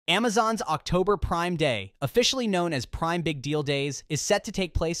Amazon's October Prime Day, officially known as Prime Big Deal Days, is set to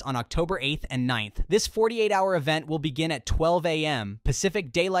take place on October 8th and 9th. This 48-hour event will begin at 12 a.m.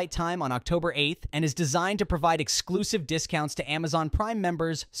 Pacific Daylight Time on October 8th and is designed to provide exclusive discounts to Amazon Prime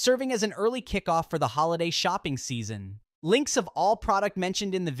members, serving as an early kickoff for the holiday shopping season. Links of all product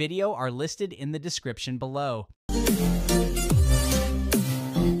mentioned in the video are listed in the description below.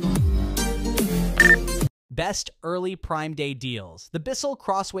 Best Early Prime Day Deals. The Bissell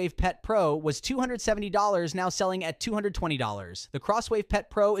Crosswave Pet Pro was $270, now selling at $220. The Crosswave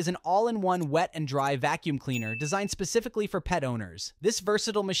Pet Pro is an all-in-one wet and dry vacuum cleaner designed specifically for pet owners. This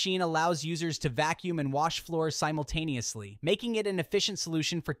versatile machine allows users to vacuum and wash floors simultaneously, making it an efficient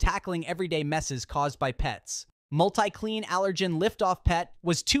solution for tackling everyday messes caused by pets. Multi-Clean Allergen Lift-Off Pet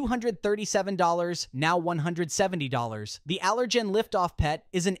was $237, now $170. The Allergen Lift-Off Pet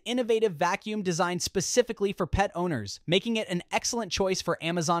is an innovative vacuum designed specifically for pet owners, making it an excellent choice for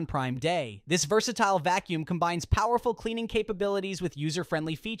Amazon Prime Day. This versatile vacuum combines powerful cleaning capabilities with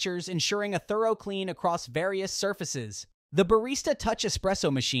user-friendly features, ensuring a thorough clean across various surfaces. The Barista Touch Espresso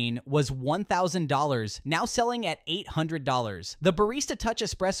Machine was $1,000, now selling at $800. The Barista Touch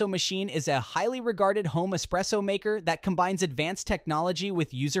Espresso Machine is a highly regarded home espresso maker that combines advanced technology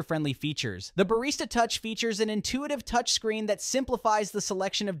with user-friendly features. The Barista Touch features an intuitive touchscreen that simplifies the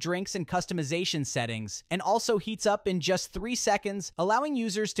selection of drinks and customization settings, and also heats up in just 3 seconds, allowing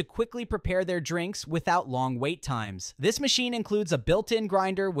users to quickly prepare their drinks without long wait times. This machine includes a built-in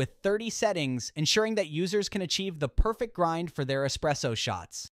grinder with 30 settings, ensuring that users can achieve the perfect grind for their espresso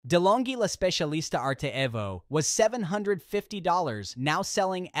shots. DeLonghi La Specialista Arte Evo was $750, now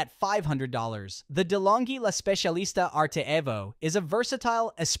selling at $500. The DeLonghi La Specialista Arte Evo is a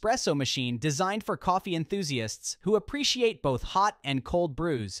versatile espresso machine designed for coffee enthusiasts who appreciate both hot and cold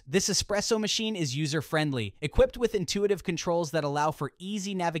brews. This espresso machine is user-friendly, equipped with intuitive controls that allow for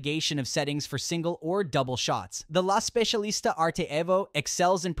easy navigation of settings for single or double shots. The La Specialista Arte Evo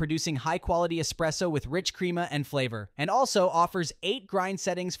excels in producing high-quality espresso with rich crema and flavor, and also offers 8 grind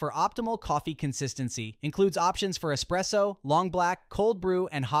settings for optimal coffee consistency. Includes options for espresso, long black, cold brew,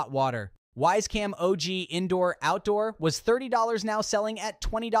 and hot water. Wisecam OG Indoor Outdoor was $30, now selling at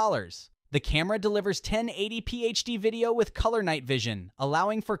 $20. The camera delivers 1080p HD video with color night vision,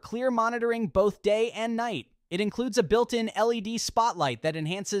 allowing for clear monitoring both day and night. It includes a built-in LED spotlight that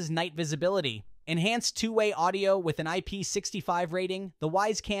enhances night visibility. Enhanced two-way audio with an IP65 rating, the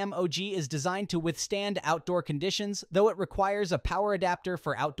Wisecam OG is designed to withstand outdoor conditions, though it requires a power adapter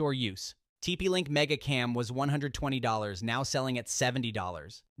for outdoor use. TP-Link MegaCam was $120, now selling at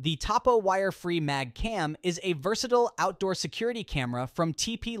 $70. The Topo Wire-Free Mag Cam is a versatile outdoor security camera from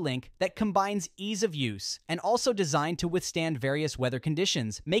TP-Link that combines ease of use and also designed to withstand various weather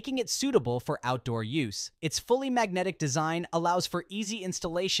conditions, making it suitable for outdoor use. Its fully magnetic design allows for easy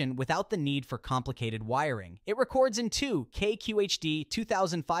installation without the need for complicated wiring. It records in 2K QHD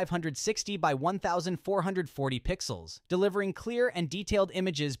 2560 by 1440 pixels, delivering clear and detailed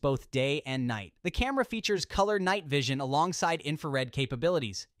images both day and night. The camera features color night vision alongside infrared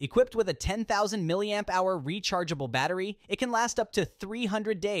capabilities. Equipped with a 10,000 mAh rechargeable battery, it can last up to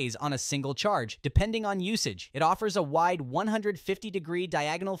 300 days on a single charge, depending on usage. It offers a wide 150-degree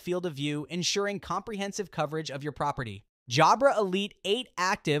diagonal field of view, ensuring comprehensive coverage of your property. Jabra Elite 8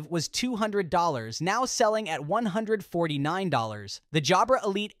 Active was $200, now selling at $149. The Jabra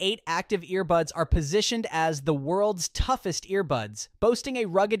Elite 8 Active earbuds are positioned as the world's toughest earbuds, boasting a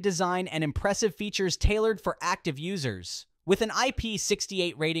rugged design and impressive features tailored for active users. With an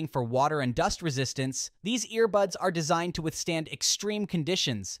IP68 rating for water and dust resistance, these earbuds are designed to withstand extreme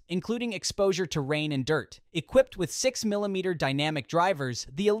conditions, including exposure to rain and dirt. Equipped with 6mm dynamic drivers,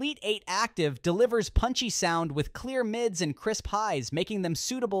 the Elite 8 Active delivers punchy sound with clear mids and crisp highs, making them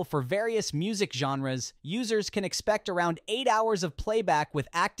suitable for various music genres. Users can expect around 8 hours of playback with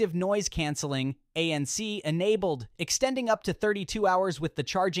active noise canceling, ANC, enabled, extending up to 32 hours with the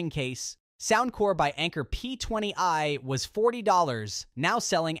charging case. Soundcore by Anker P20i was $40, now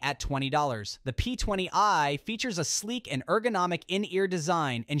selling at $20. The P20i features a sleek and ergonomic in-ear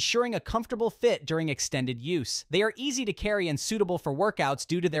design, ensuring a comfortable fit during extended use. They are easy to carry and suitable for workouts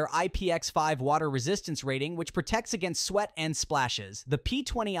due to their IPX5 water resistance rating, which protects against sweat and splashes. The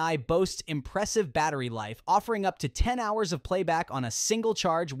P20i boasts impressive battery life, offering up to 10 hours of playback on a single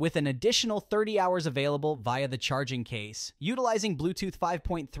charge with an additional 30 hours available via the charging case. Utilizing Bluetooth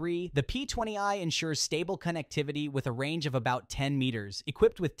 5.3, the P20i ensures stable connectivity with a range of about 10 meters.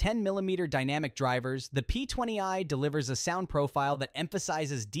 Equipped with 10mm dynamic drivers, the P20i delivers a sound profile that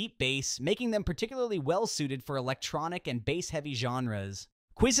emphasizes deep bass, making them particularly well-suited for electronic and bass-heavy genres.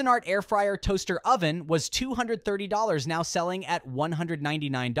 Cuisinart Air Fryer Toaster Oven was $230, now selling at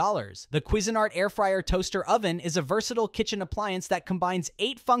 $199. The Cuisinart Air Fryer Toaster Oven is a versatile kitchen appliance that combines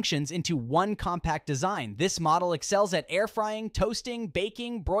 8 functions into one compact design. This model excels at air frying, toasting,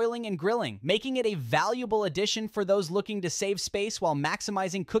 baking, broiling, and grilling, making it a valuable addition for those looking to save space while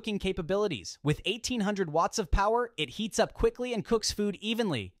maximizing cooking capabilities. With 1,800 watts of power, it heats up quickly and cooks food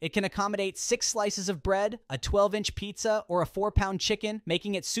evenly. It can accommodate 6 slices of bread, a 12-inch pizza, or a 4-pound chicken,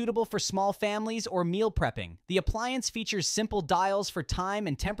 making it suitable for small families or meal prepping. The appliance features simple dials for time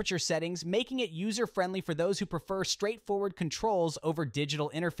and temperature settings, making it user-friendly for those who prefer straightforward controls over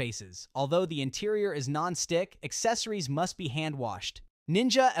digital interfaces. Although the interior is non-stick, accessories must be hand-washed.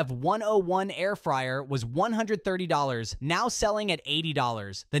 Ninja F101 Air Fryer was $130, now selling at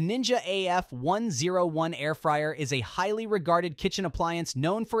 $80. The Ninja AF101 Air Fryer is a highly regarded kitchen appliance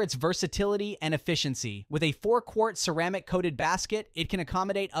known for its versatility and efficiency. With a 4-quart ceramic-coated basket, it can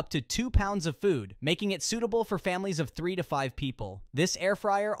accommodate up to 2 pounds of food, making it suitable for families of 3 to 5 people. This air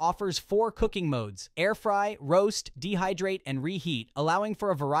fryer offers 4 cooking modes: air fry, roast, dehydrate, and reheat, allowing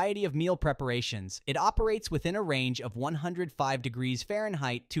for a variety of meal preparations. It operates within a range of 105 degrees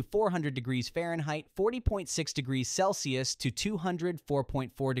Fahrenheit to 400 degrees Fahrenheit, 40.6 degrees Celsius to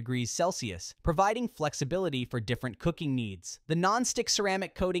 204.4 degrees Celsius, providing flexibility for different cooking needs. The non-stick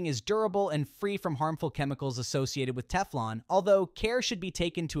ceramic coating is durable and free from harmful chemicals associated with Teflon, although care should be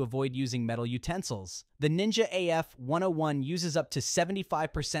taken to avoid using metal utensils. The Ninja AF101 uses up to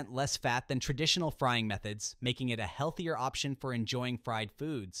 75% less fat than traditional frying methods, making it a healthier option for enjoying fried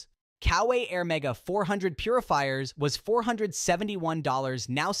foods. Coway Air Mega 400 Purifiers was $471,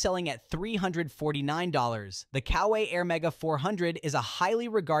 now selling at $349. The Coway Air Mega 400 is a highly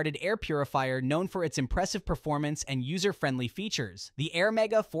regarded air purifier known for its impressive performance and user-friendly features. The Air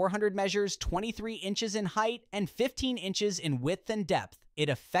Mega 400 measures 23 inches in height and 15 inches in width and depth. It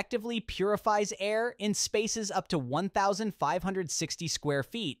effectively purifies air in spaces up to 1,560 square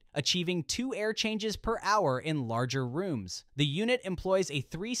feet, achieving 2 air changes per hour in larger rooms. The unit employs a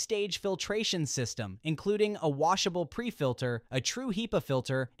 3-stage filtration system, including a washable pre-filter, a true HEPA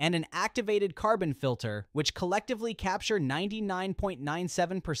filter, and an activated carbon filter, which collectively capture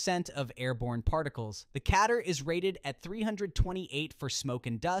 99.97% of airborne particles. The Catter is rated at 328 for smoke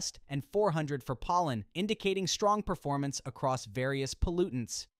and dust and 400 for pollen, indicating strong performance across various pollutants.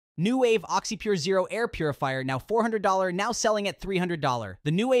 New Wave OxyPure Zero Air Purifier, now $400, now selling at $300. The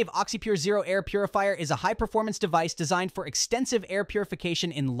New Wave OxyPure Zero Air Purifier is a high-performance device designed for extensive air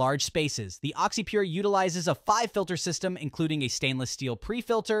purification in large spaces. The OxyPure utilizes a 5-filter system, including a stainless steel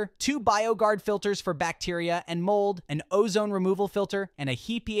pre-filter, 2 BioGuard filters for bacteria and mold, an ozone removal filter, and a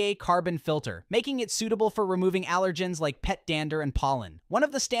HEPA carbon filter, making it suitable for removing allergens like pet dander and pollen. One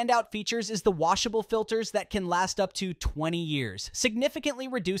of the standout features is the washable filters that can last up to 20 years, significantly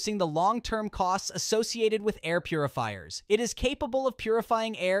reducing the long-term costs associated with air purifiers. It is capable of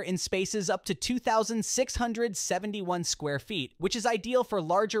purifying air in spaces up to 2,671 square feet, which is ideal for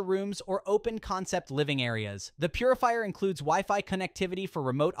larger rooms or open-concept living areas. The purifier includes Wi-Fi connectivity for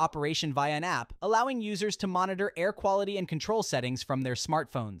remote operation via an app, allowing users to monitor air quality and control settings from their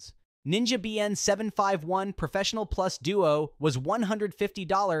smartphones. Ninja BN751 Professional Plus Duo was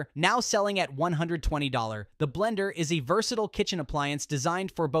 $150, now selling at $120. The blender is a versatile kitchen appliance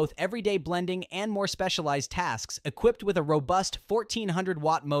designed for both everyday blending and more specialized tasks. Equipped with a robust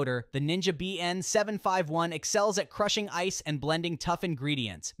 1,400-watt motor, the Ninja BN751 excels at crushing ice and blending tough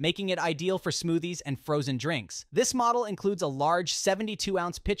ingredients, making it ideal for smoothies and frozen drinks. This model includes a large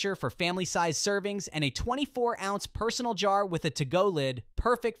 72-ounce pitcher for family-sized servings and a 24-ounce personal jar with a to-go lid,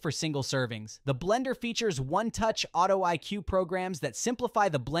 perfect for single servings. The blender features one-touch Auto IQ programs that simplify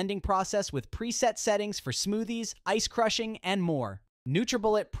the blending process with preset settings for smoothies, ice crushing, and more.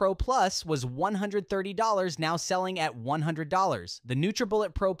 NutriBullet Pro Plus was $130, now selling at $100. The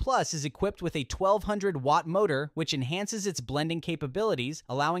NutriBullet Pro Plus is equipped with a 1,200-watt motor, which enhances its blending capabilities,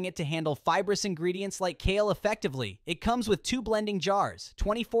 allowing it to handle fibrous ingredients like kale effectively. It comes with 2 blending jars,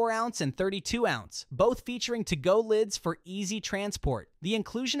 24-ounce and 32-ounce, both featuring to-go lids for easy transport. The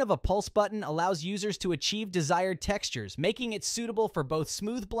inclusion of a pulse button allows users to achieve desired textures, making it suitable for both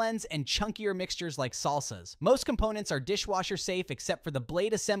smooth blends and chunkier mixtures like salsas. Most components are dishwasher safe except for the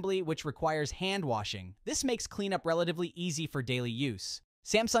blade assembly, which requires hand washing. This makes cleanup relatively easy for daily use.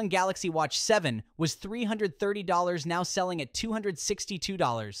 Samsung Galaxy Watch 7 was $330, now selling at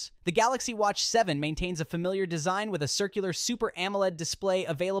 $262. The Galaxy Watch 7 maintains a familiar design with a circular Super AMOLED display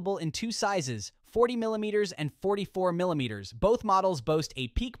available in 2 sizes, 40mm and 44mm. Both models boast a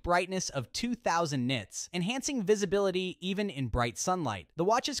peak brightness of 2000 nits, enhancing visibility even in bright sunlight. The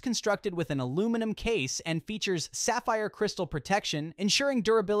watch is constructed with an aluminum case and features sapphire crystal protection, ensuring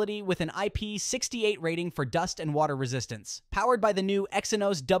durability with an IP68 rating for dust and water resistance. Powered by the new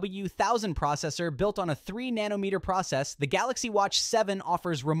Exynos W1000 processor built on a 3nm process, the Galaxy Watch 7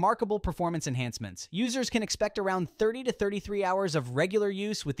 offers remarkable performance enhancements. Users can expect around 30 to 33 hours of regular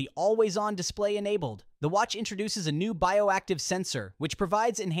use with the always-on display enabled. The watch introduces a new bioactive sensor, which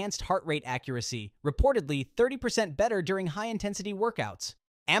provides enhanced heart rate accuracy, reportedly 30% better during high-intensity workouts.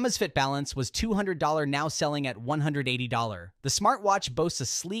 Amazfit Balance was $200, now selling at $180. The smartwatch boasts a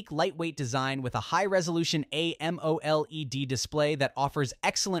sleek, lightweight design with a high-resolution AMOLED display that offers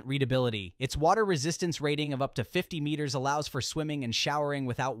excellent readability. Its water resistance rating of up to 50 meters allows for swimming and showering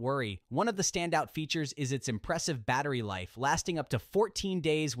without worry. One of the standout features is its impressive battery life, lasting up to 14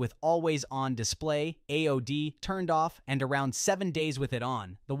 days with always-on display, AOD, turned off, and around 7 days with it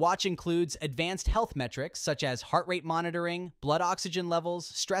on. The watch includes advanced health metrics such as heart rate monitoring, blood oxygen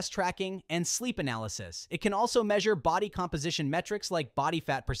levels, stress tracking, and sleep analysis. It can also measure body composition metrics like body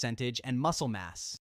fat percentage and muscle mass.